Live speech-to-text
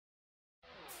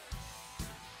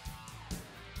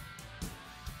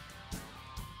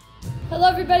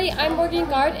Hello everybody, I'm Morgan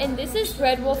Guard and this is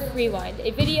Red Wolf Rewind,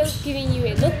 a video giving you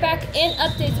a look back and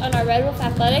updates on our Red Wolf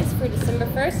athletics for December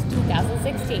 1st,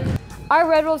 2016. Our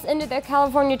Red Wolves ended their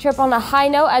California trip on a high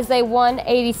note as they won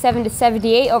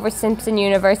 87-78 over Simpson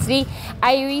University.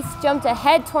 IU East jumped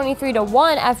ahead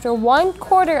 23-1 after one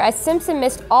quarter as Simpson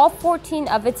missed all 14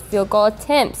 of its field goal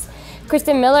attempts.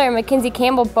 Kristen Miller and Mackenzie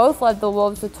Campbell both led the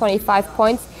Wolves with 25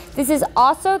 points. This is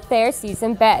also their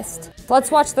season best. Let's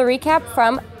watch the recap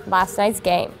from last night's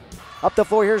game. Up the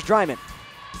floor, here's Dryman.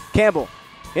 Campbell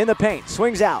in the paint,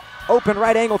 swings out. Open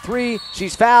right angle three,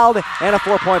 she's fouled, and a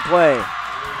 4-point play.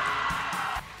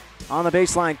 On the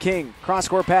baseline, King,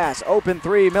 cross-court pass, open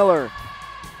three, Miller,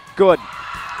 good.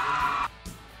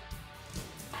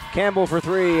 Campbell for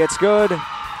three, it's good.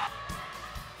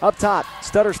 Up top,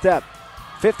 stutter step,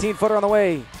 15-footer on the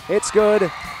way, it's good,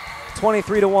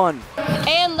 23-1.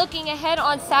 And looking ahead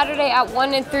on Saturday at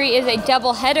 1 and 3 is a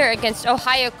doubleheader against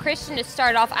Ohio Christian to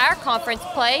start off our conference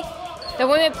play. The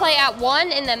women play at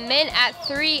 1 and the men at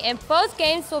 3, and both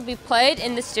games will be played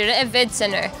in the Student Event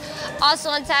Center. Also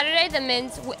on Saturday, the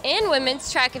men's and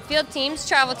women's track and field teams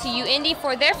travel to UIndy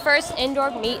for their first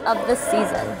indoor meet of the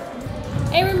season.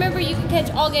 And remember, you can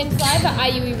catch all games live at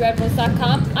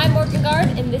IUERedWolves.com. I'm Morgan Guard,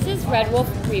 and this is Red Wolf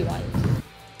Rewind.